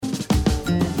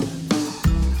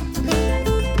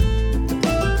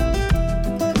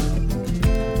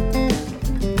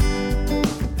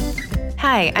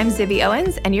Hi, I'm Zibby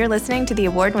Owens, and you're listening to the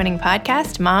award-winning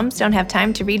podcast, Moms Don't Have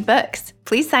Time to Read Books.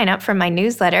 Please sign up for my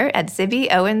newsletter at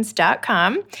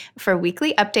zibbyowens.com for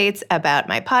weekly updates about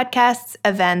my podcasts,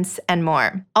 events, and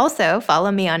more. Also,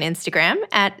 follow me on Instagram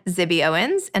at Zibby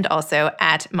Owens and also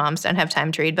at Moms Don't Have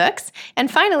Time to Read Books. And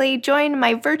finally, join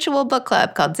my virtual book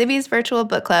club called Zibby's Virtual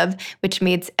Book Club, which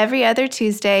meets every other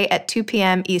Tuesday at 2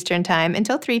 p.m. Eastern Time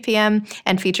until 3 p.m.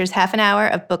 and features half an hour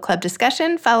of book club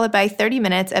discussion followed by 30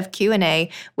 minutes of Q&A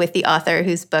with the author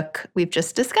whose book we've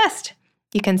just discussed.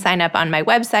 You can sign up on my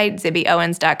website,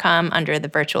 zibbyowens.com, under the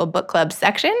Virtual Book Club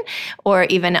section, or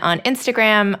even on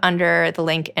Instagram under the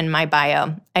link in my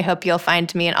bio. I hope you'll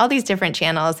find me in all these different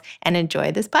channels and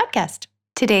enjoy this podcast.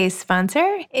 Today's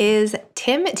sponsor is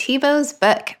Tim Tebow's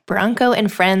book, Bronco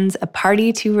and Friends, A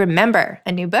Party to Remember,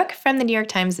 a new book from the New York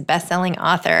Times bestselling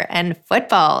author and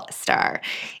football star.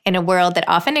 In a world that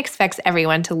often expects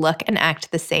everyone to look and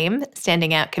act the same,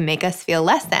 standing out can make us feel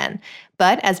less than.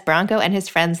 But as Bronco and his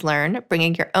friends learn,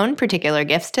 bringing your own particular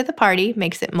gifts to the party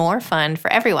makes it more fun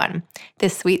for everyone.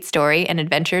 This sweet story and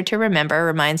adventure to remember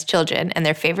reminds children and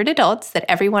their favorite adults that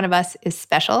every one of us is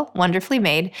special, wonderfully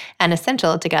made, and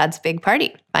essential to God's big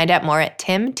party. Find out more at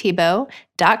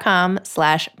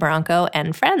timtebow.com/Bronco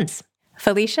and Friends.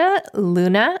 Felicia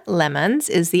Luna Lemus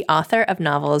is the author of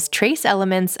novels Trace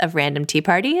Elements of Random Tea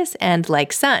Parties and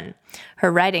Like Sun.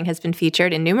 Her writing has been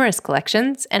featured in numerous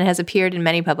collections and has appeared in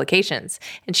many publications,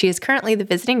 and she is currently the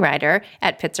visiting writer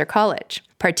at Pitzer College.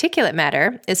 Particulate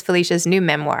Matter is Felicia's new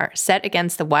memoir set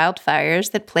against the wildfires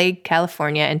that plagued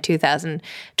California in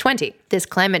 2020. This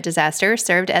climate disaster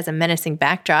served as a menacing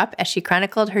backdrop as she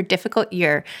chronicled her difficult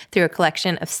year through a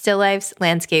collection of still lifes,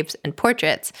 landscapes, and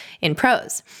portraits in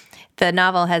prose. The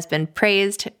novel has been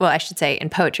praised, in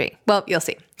poetry. Well, you'll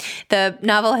see. The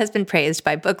novel has been praised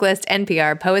by Booklist,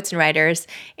 NPR, Poets and Writers,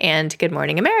 and Good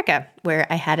Morning America, where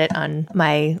I had it on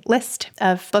my list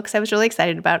of books I was really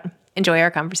excited about. Enjoy our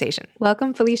conversation.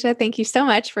 Welcome, Felicia. Thank you so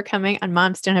much for coming on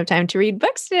Moms Don't Have Time to Read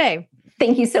Books today.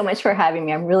 Thank you so much for having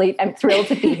me. I'm thrilled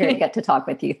to be here and get to talk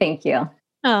with you. Thank you.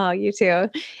 Oh, you too.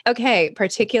 Okay,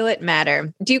 Particulate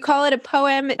Matter. Do you call it a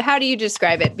poem? How do you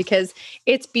describe it? Because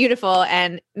it's beautiful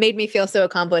and made me feel so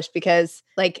accomplished because,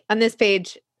 like, on this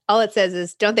page, all it says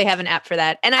is, don't they have an app for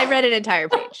that? And I read an entire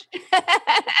page.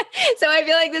 So I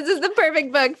feel like this is the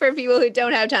perfect book for people who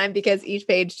don't have time because each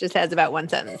page just has about one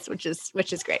sentence, which is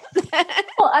great.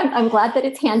 Well, I'm glad that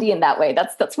it's handy in that way.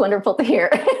 That's wonderful to hear.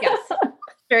 Yes.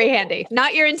 Very handy.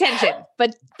 Not your intention,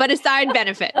 but a side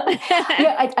benefit.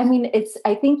 Yeah, I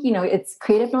think, it's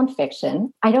creative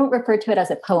nonfiction. I don't refer to it as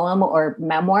a poem or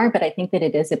memoir, but I think that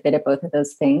it is a bit of both of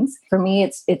those things. For me,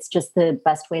 it's just the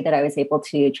best way that I was able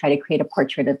to try to create a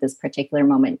portrait of this particular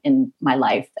moment in my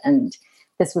life. And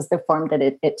this was the form that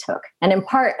it took. And in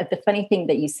part, the funny thing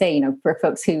that you say, for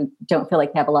folks who don't feel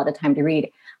like they have a lot of time to read,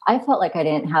 I felt like I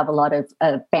didn't have a lot of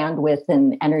bandwidth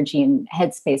and energy and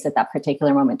headspace at that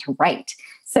particular moment to write.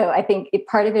 So I think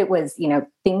part of it was,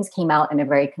 things came out in a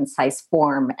very concise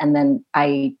form, and then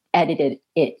I edited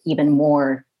it even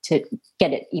more to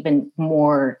get it even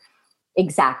more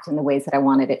exact in the ways that I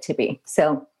wanted it to be.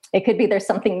 So it could be there's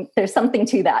something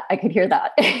to that. I could hear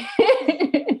that.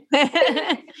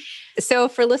 So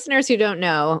for listeners who don't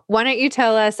know, why don't you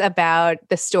tell us about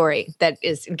the story that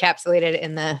is encapsulated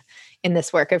in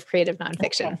this work of creative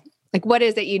nonfiction? Okay. Like, what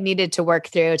is it you needed to work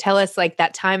through? Tell us, like,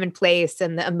 that time and place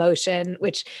and the emotion,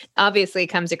 which obviously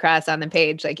comes across on the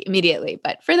page, like, immediately.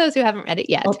 But for those who haven't read it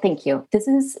yet. Well, thank you. This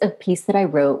is a piece that I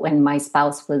wrote when my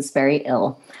spouse was very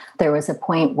ill. There was a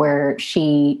point where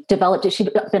she developed it. She'd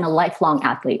been a lifelong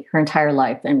athlete her entire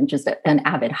life and just an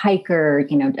avid hiker,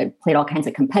 played all kinds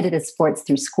of competitive sports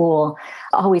through school,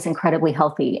 always incredibly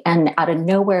healthy. And out of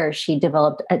nowhere, she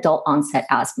developed adult onset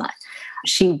asthma.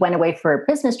 She went away for a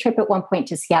business trip at one point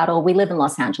to Seattle. We live in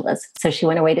Los Angeles. So she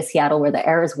went away to Seattle where the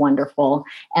air is wonderful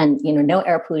and, no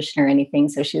air pollution or anything.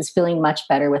 So she was feeling much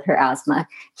better with her asthma,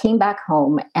 came back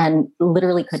home and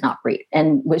literally could not breathe.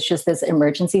 And was just this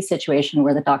emergency situation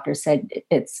where the doctor said,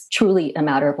 it's truly a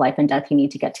matter of life and death. You need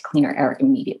to get to cleaner air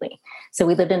immediately. So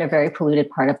we lived in a very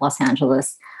polluted part of Los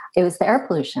Angeles. It was the air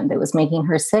pollution that was making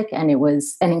her sick. And it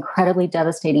was an incredibly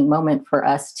devastating moment for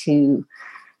us to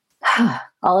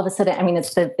all of a sudden,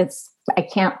 I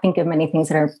can't think of many things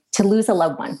that are to lose a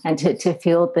loved one and to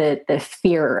feel the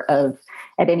fear of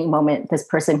at any moment, this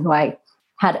person who I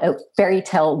had a fairy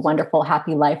tale, wonderful,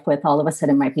 happy life with all of a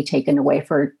sudden might be taken away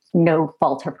for no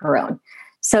fault of her own.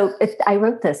 So I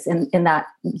wrote this in that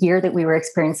year that we were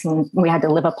experiencing, we had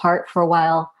to live apart for a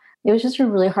while. It was just a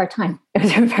really hard time. It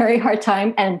was a very hard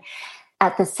time. And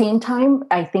at the same time,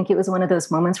 I think it was one of those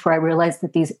moments where I realized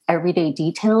that these everyday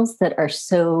details that are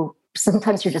so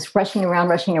sometimes you're just rushing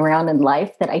around in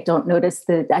life that I don't notice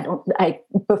I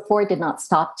before did not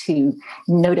stop to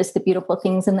notice the beautiful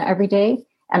things in the everyday.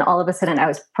 And all of a sudden I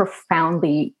was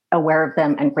profoundly aware of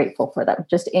them and grateful for them.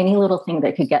 Just any little thing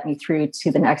that could get me through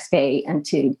to the next day and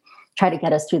to try to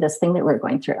get us through this thing that we're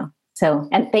going through. So,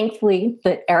 and thankfully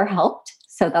the air helped.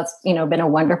 So that's, been a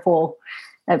wonderful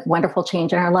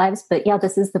change in our lives. But yeah,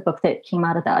 this is the book that came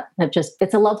out of that.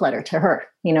 It's a love letter to her.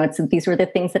 These were the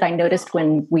things that I noticed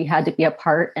when we had to be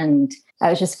apart, and I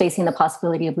was just facing the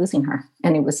possibility of losing her.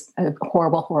 And it was a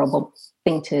horrible, horrible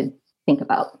thing to think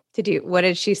about. What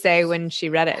did she say when she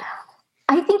read it?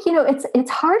 I think,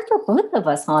 it's hard for both of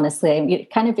us, honestly. I mean,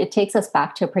 it takes us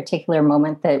back to a particular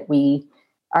moment that we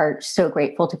are so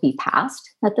grateful to be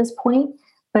past at this point.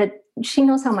 But she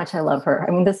knows how much I love her.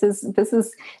 I mean,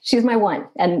 she's my one.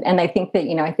 And I think that,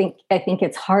 I think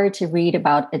it's hard to read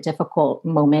about a difficult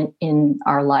moment in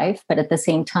our life, but at the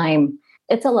same time,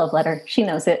 it's a love letter. She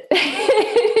knows it.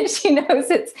 She knows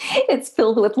it's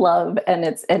filled with love, and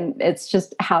it's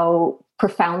just how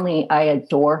profoundly I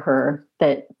adore her.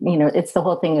 That, it's the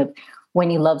whole thing of when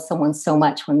you love someone so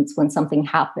much, when something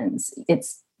happens,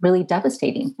 it's really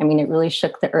devastating. I mean, it really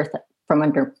shook the earth from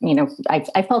under,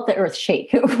 I felt the earth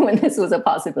shake when this was a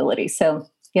possibility. So,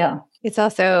 yeah. It's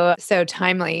also so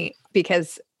timely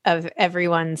because of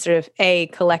everyone's sort of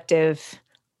collective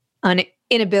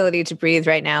inability to breathe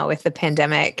right now with the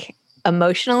pandemic,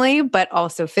 emotionally, but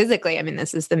also physically. I mean,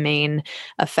 this is the main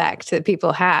effect that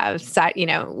people have.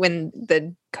 When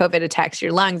the COVID attacks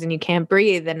your lungs and you can't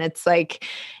breathe, and it's like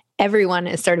everyone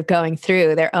is sort of going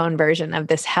through their own version of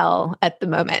this hell at the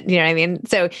moment. You know what I mean?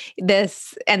 So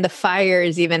this, and the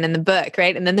fires even in the book,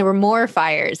 right? And then there were more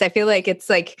fires. I feel like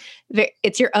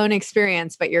it's your own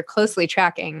experience, but you're closely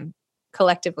tracking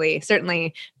collectively,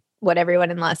 certainly what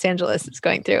everyone in Los Angeles is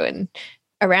going through and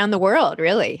around the world,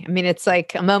 really. I mean, it's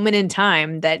like a moment in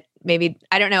time that maybe,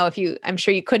 I don't know I'm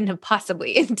sure you couldn't have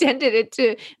possibly intended it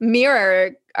to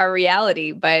mirror our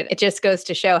reality, but it just goes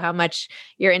to show how much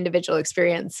your individual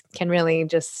experience can really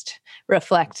just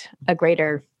reflect a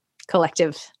greater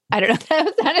collective. I don't know.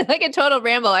 That sounded like a total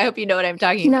ramble. I hope you know what I'm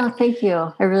talking about. No, thank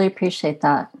you. I really appreciate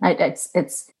that. I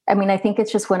think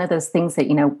it's just one of those things that,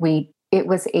 it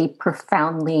was a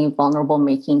profoundly vulnerable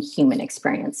making human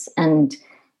experience. And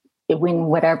in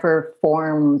whatever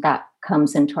form that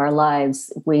comes into our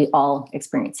lives, we all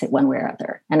experience it one way or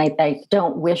other. And I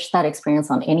don't wish that experience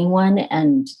on anyone.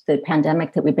 And the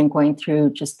pandemic that we've been going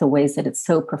through, just the ways that it's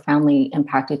so profoundly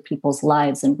impacted people's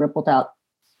lives and rippled out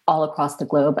all across the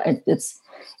globe, it's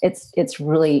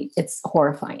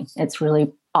horrifying. It's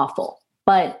really awful.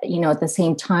 But, at the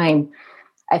same time,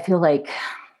 I feel like,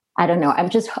 I don't know.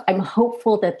 I'm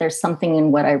hopeful that there's something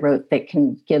in what I wrote that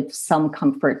can give some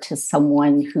comfort to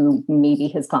someone who maybe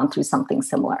has gone through something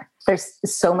similar. There's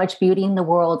so much beauty in the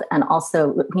world. And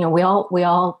also, we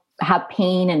all have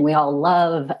pain, and we all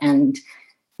love, and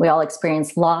we all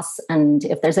experience loss. And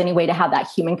if there's any way to have that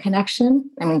human connection,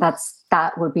 I mean,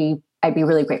 I'd be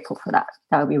really grateful for that.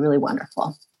 That would be really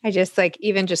wonderful. I just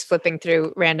even just flipping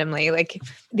through randomly,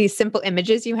 these simple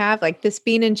images you have, this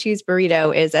bean and cheese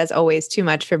burrito is, as always, too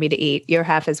much for me to eat. Your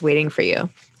half is waiting for you.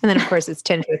 And then, of course, it's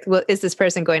tinged with, well, is this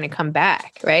person going to come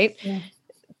back? Right? Yeah.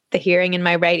 The hearing in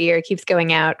my right ear keeps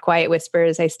going out. Quiet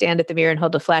whispers. I stand at the mirror and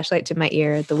hold a flashlight to my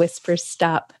ear. The whispers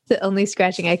stop. The only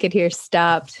scratching I could hear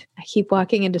stopped. I keep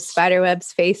walking into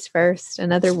spiderwebs face first.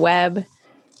 Another web.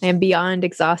 I am beyond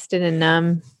exhausted and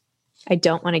numb. I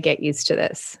don't want to get used to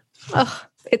this. Ugh.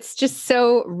 It's just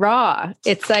so raw.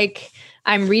 It's like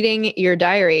I'm reading your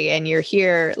diary and you're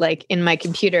here in my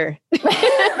computer.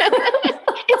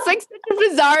 It's such a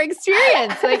bizarre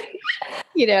experience.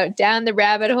 Down the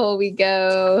rabbit hole we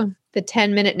go. The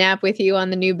 10-minute nap with you on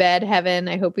the new bed, heaven.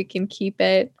 I hope we can keep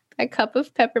it. A cup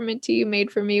of peppermint tea you made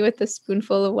for me with a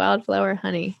spoonful of wildflower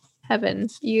honey. Heaven.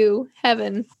 You,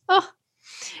 heaven. Oh,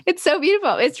 it's so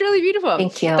beautiful. It's really beautiful.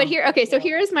 Thank you. But so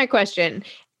here is my question.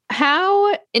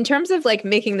 How, in terms of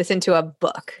making this into a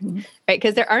book, right?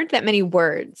 Because there aren't that many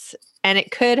words, and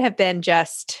it could have been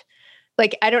just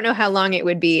I don't know how long it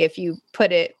would be if you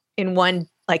put it in one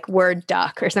Word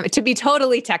doc or something, to be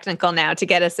totally technical now to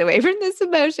get us away from this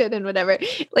emotion and whatever.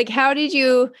 How did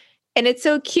you, and it's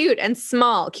so cute and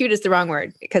small. Cute is the wrong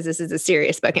word because this is a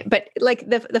serious book, but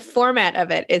the format of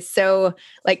it is so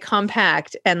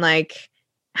compact, and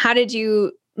how did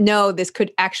you know this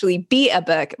could actually be a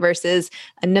book versus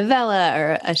a novella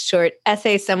or a short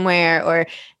essay somewhere, or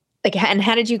and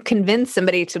how did you convince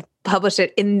somebody to publish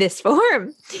it in this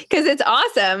form? Because it's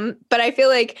awesome, but I feel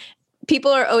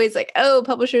people are always like, oh,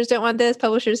 publishers don't want this,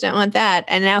 publishers don't want that.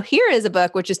 And now here is a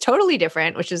book, which is totally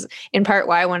different, which is in part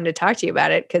why I wanted to talk to you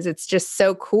about it, because it's just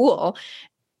so cool.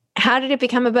 How did it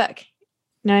become a book?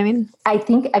 You know what I mean? I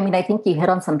think you hit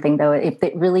on something, though. It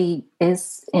really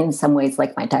is in some ways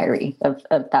like my diary of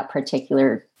that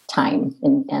particular time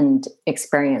and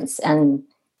experience. And,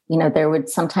 there would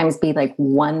sometimes be like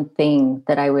one thing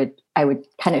that I would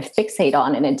kind of fixate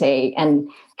on in a day and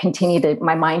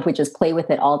my mind would just play with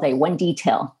it all day. One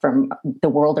detail from the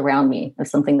world around me of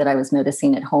something that I was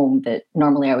noticing at home that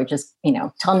normally I would just,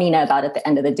 tell Nina about at the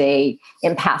end of the day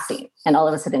in passing. And all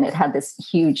of a sudden it had this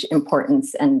huge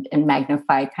importance and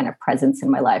magnified kind of presence in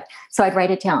my life. So I'd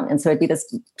write it down. And so it'd be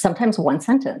this, sometimes one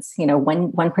sentence,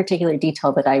 one particular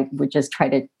detail that I would just try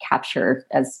to capture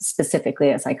as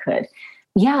specifically as I could.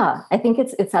 Yeah, I think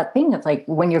it's that thing of like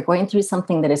when you're going through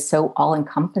something that is so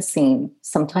all-encompassing,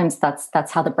 sometimes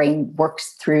that's how the brain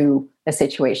works through a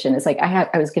situation. It's like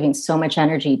I was giving so much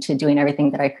energy to doing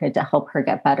everything that I could to help her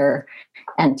get better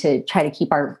and to try to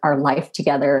keep our life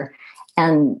together.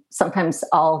 And sometimes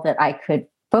all that I could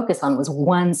focus on was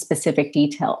one specific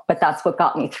detail, but that's what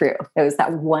got me through. It was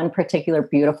that one particular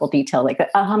beautiful detail, like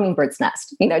a hummingbird's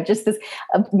nest, just this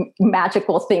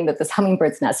magical thing that this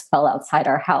hummingbird's nest fell outside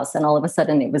our house. And all of a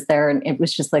sudden it was there. And it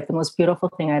was just like the most beautiful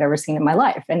thing I'd ever seen in my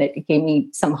life. And it gave me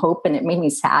some hope, and it made me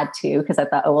sad too, because I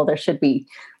thought, oh, well, there should be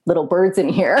little birds in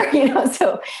here,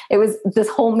 so it was this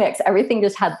whole mix. Everything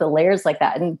just had the layers like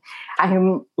that. And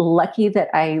I'm lucky that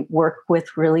I work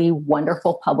with really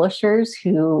wonderful publishers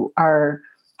who are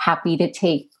happy to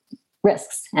take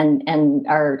risks and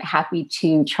are happy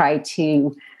to try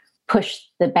to push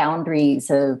the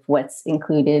boundaries of what's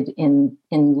included in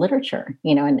literature,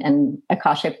 and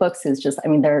Akashic Books is just,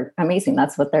 they're amazing.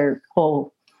 That's what their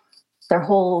whole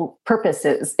purpose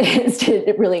is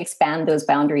to really expand those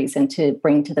boundaries and to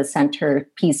bring to the center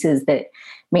pieces that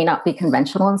may not be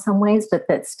conventional in some ways, but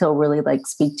that still really like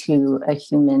speak to a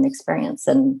human experience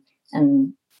and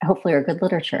hopefully are good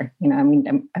literature.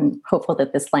 I'm hopeful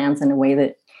that this lands in a way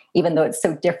that, even though it's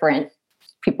so different,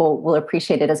 people will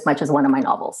appreciate it as much as one of my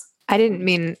novels. I didn't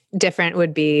mean different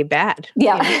would be bad.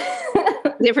 Yeah.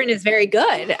 Different is very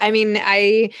good.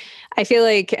 I feel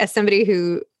like as somebody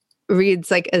who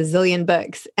reads like a zillion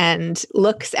books and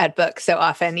looks at books so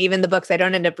often, even the books I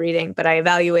don't end up reading, but I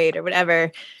evaluate or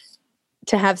whatever,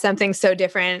 to have something so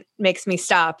different makes me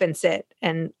stop and sit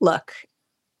and look.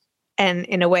 And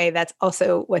in a way, that's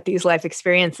also what these life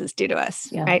experiences do to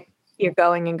us, right? You're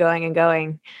going and going and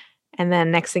going. And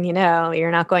then next thing you know, you're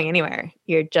not going anywhere.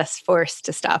 You're just forced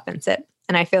to stop and sit.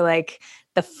 And I feel like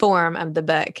the form of the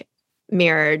book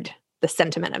mirrored the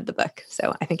sentiment of the book.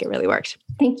 So I think it really worked.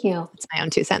 Thank you. It's my own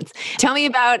 2 cents. Tell me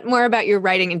more about your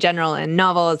writing in general and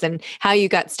novels and how you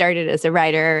got started as a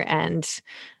writer and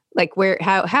like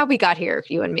how we got here,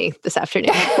 you and me this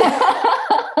afternoon.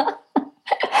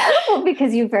 Well,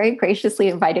 because you very graciously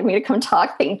invited me to come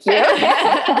talk. Thank you.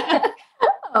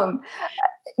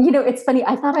 It's funny.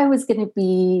 I thought I was going to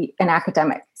be an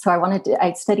academic. So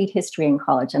I studied history in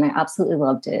college and I absolutely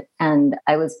loved it. And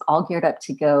I was all geared up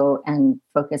to go and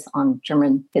focus on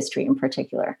German history in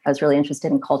particular. I was really interested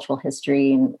in cultural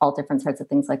history and all different sorts of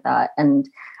things like that. And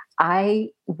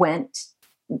I went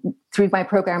through my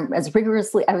program as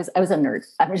rigorously. I was a nerd.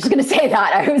 I'm just going to say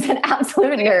that. I was an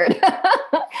absolute nerd.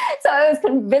 So I was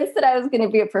convinced that I was going to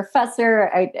be a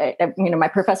professor. My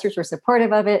professors were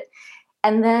supportive of it.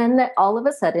 And then all of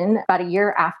a sudden, about a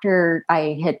year after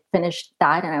I had finished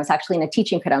that, and I was actually in a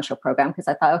teaching credential program because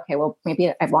I thought, okay, well,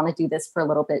 maybe I want to do this for a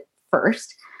little bit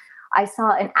first. I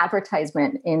saw an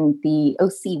advertisement in the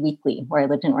OC Weekly, where I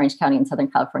lived in Orange County in Southern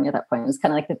California at that point. It was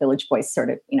kind of like the Village Voice sort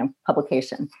of,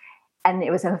 publication. And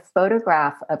it was a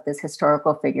photograph of this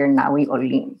historical figure, Naui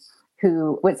Olin,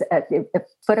 who was a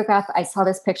photograph. I saw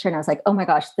this picture and I was like, oh my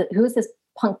gosh, who is this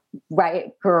punk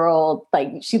riot girl?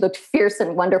 Like, she looked fierce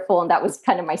and wonderful. And that was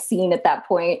kind of my scene at that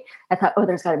point. I thought, oh,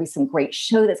 there's got to be some great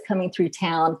show that's coming through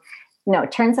town. No,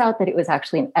 it turns out that it was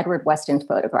actually an Edward Weston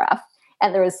photograph.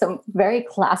 And there was some very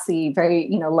classy, very,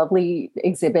 lovely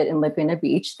exhibit in Laguna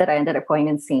Beach that I ended up going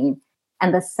and seeing.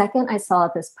 And the second I saw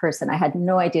this person, I had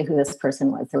no idea who this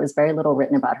person was. There was very little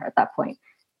written about her at that point.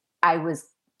 I was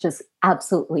just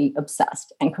absolutely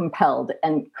obsessed and compelled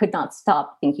and could not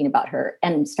stop thinking about her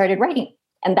and started writing.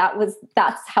 And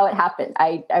that's how it happened.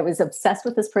 I was obsessed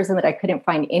with this person that I couldn't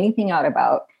find anything out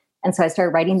about. And so I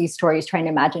started writing these stories, trying to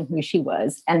imagine who she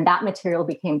was. And that material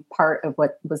became part of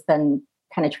what was then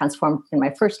kind of transformed in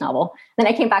my first novel. Then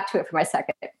I came back to it for my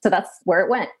second. So that's where it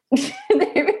went.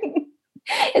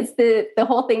 It's the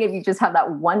whole thing if you just have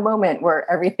that one moment where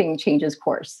everything changes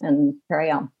course. And here I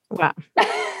am. Wow.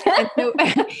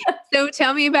 So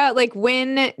tell me about, like,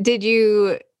 when did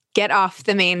you get off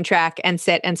the main track and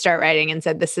sit and start writing and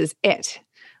said, this is it?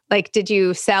 Like, did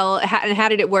you sell, and how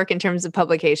did it work in terms of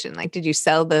publication? Like, did you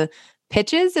sell the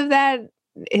pitches of that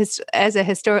as a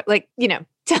historic, like,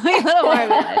 tell me a little more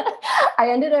about it. I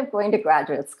ended up going to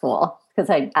graduate school because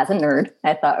as a nerd,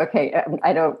 I thought, okay, I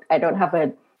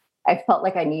felt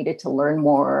like I needed to learn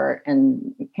more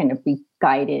and kind of be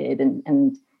guided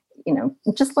and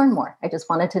just learn more. I just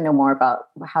wanted to know more about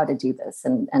how to do this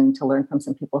and to learn from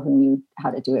some people who knew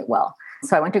how to do it well.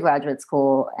 So I went to graduate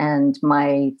school, and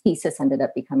my thesis ended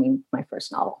up becoming my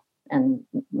first novel. And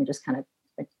we just kind of,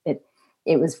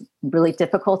 it was really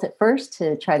difficult at first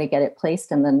to try to get it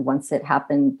placed. And then once it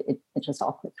happened, it just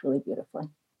all clicked really beautifully.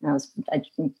 And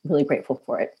I'm really grateful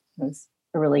for it. It was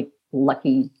a really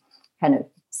lucky kind of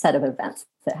set of events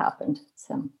that happened.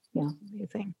 So, yeah.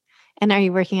 Amazing. And are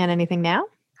you working on anything now?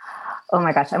 Oh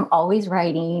my gosh, I'm always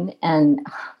writing, and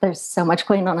there's so much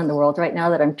going on in the world right now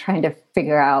that I'm trying to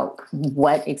figure out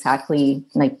what exactly,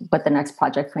 like, what the next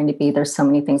project's going to be. There's so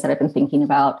many things that I've been thinking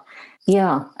about.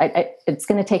 Yeah, it's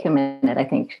going to take a minute, I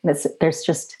think. There's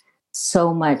just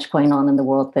so much going on in the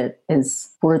world that is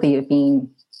worthy of being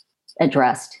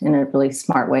addressed in a really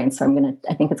smart way. And so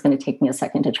I think it's going to take me a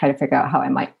second to try to figure out how I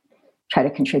might try to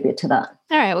contribute to that.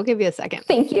 All right, we'll give you a second.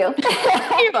 Thank you.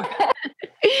 You're welcome.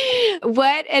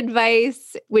 What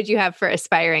advice would you have for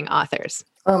aspiring authors?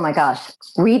 Oh my gosh.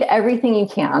 Read everything you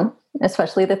can,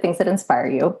 especially the things that inspire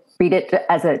you. Read it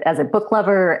as a book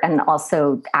lover, and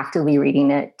also actively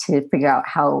reading it to figure out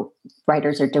how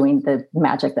writers are doing the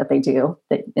magic that they do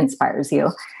that inspires you.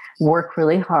 Work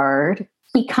really hard.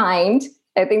 Be kind.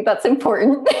 I think that's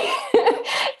important.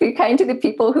 Be kind to the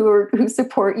people who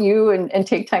support you and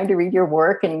take time to read your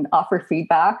work and offer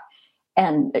feedback.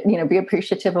 And, be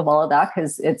appreciative of all of that,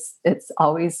 because it's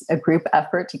always a group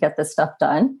effort to get this stuff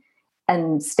done.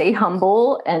 And stay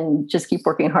humble and just keep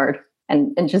working hard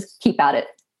and just keep at it.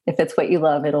 If it's what you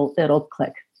love, it'll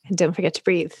click. And don't forget to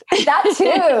breathe. That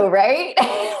too, right?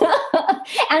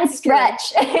 And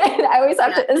stretch. I always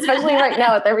have to, especially right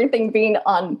now with everything being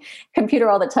on computer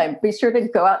all the time, be sure to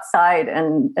go outside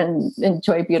and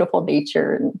enjoy beautiful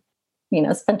nature and,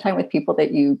 spend time with people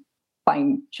that you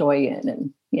find joy in,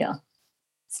 and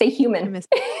stay human. I miss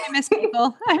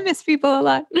people. I miss people a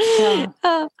lot. Yeah.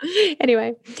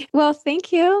 Anyway, well,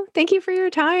 thank you. Thank you for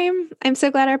your time. I'm so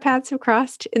glad our paths have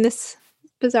crossed in this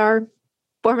bizarre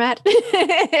format, such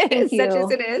as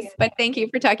it is. But thank you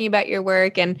for talking about your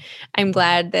work. And I'm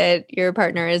glad that your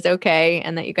partner is okay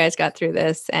and that you guys got through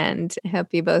this. And I hope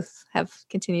you both have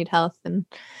continued health and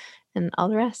all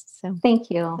the rest. So thank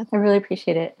you. I really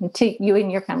appreciate it. And to you and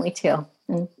your family too.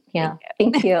 And yeah,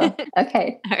 thank you.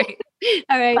 Okay.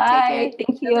 All right. Bye.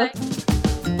 Thank you. Bye-bye.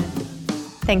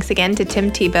 Thanks again to Tim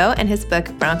Tebow and his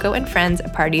book, Bronco and Friends, A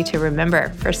Party to Remember,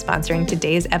 for sponsoring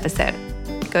today's episode.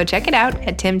 Go check it out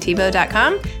at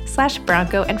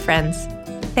timtebow.com/Bronco and Friends.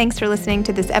 Thanks for listening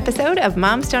to this episode of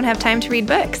Moms Don't Have Time to Read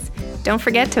Books. Don't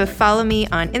forget to follow me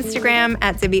on Instagram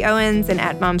at Zibby Owens and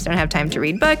at Moms Don't Have Time to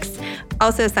Read Books.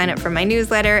 Also sign up for my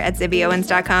newsletter at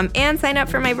zibbyowens.com and sign up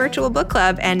for my virtual book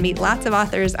club and meet lots of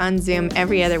authors on Zoom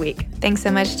every other week. Thanks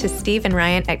so much to Steve and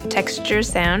Ryan at Texture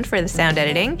Sound for the sound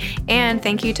editing. And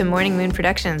thank you to Morning Moon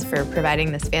Productions for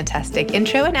providing this fantastic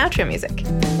intro and outro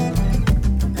music.